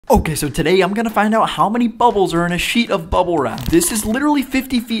Okay, so today I'm gonna find out how many bubbles are in a sheet of bubble wrap. This is literally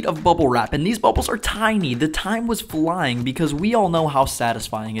 50 feet of bubble wrap, and these bubbles are tiny. The time was flying because we all know how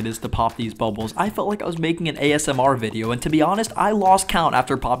satisfying it is to pop these bubbles. I felt like I was making an ASMR video, and to be honest, I lost count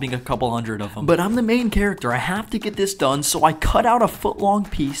after popping a couple hundred of them. But I'm the main character, I have to get this done, so I cut out a foot-long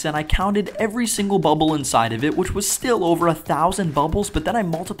piece and I counted every single bubble inside of it, which was still over 1,000 bubbles, but then I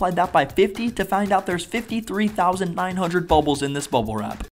multiplied that by 50 to find out there's 53,900 bubbles in this bubble wrap.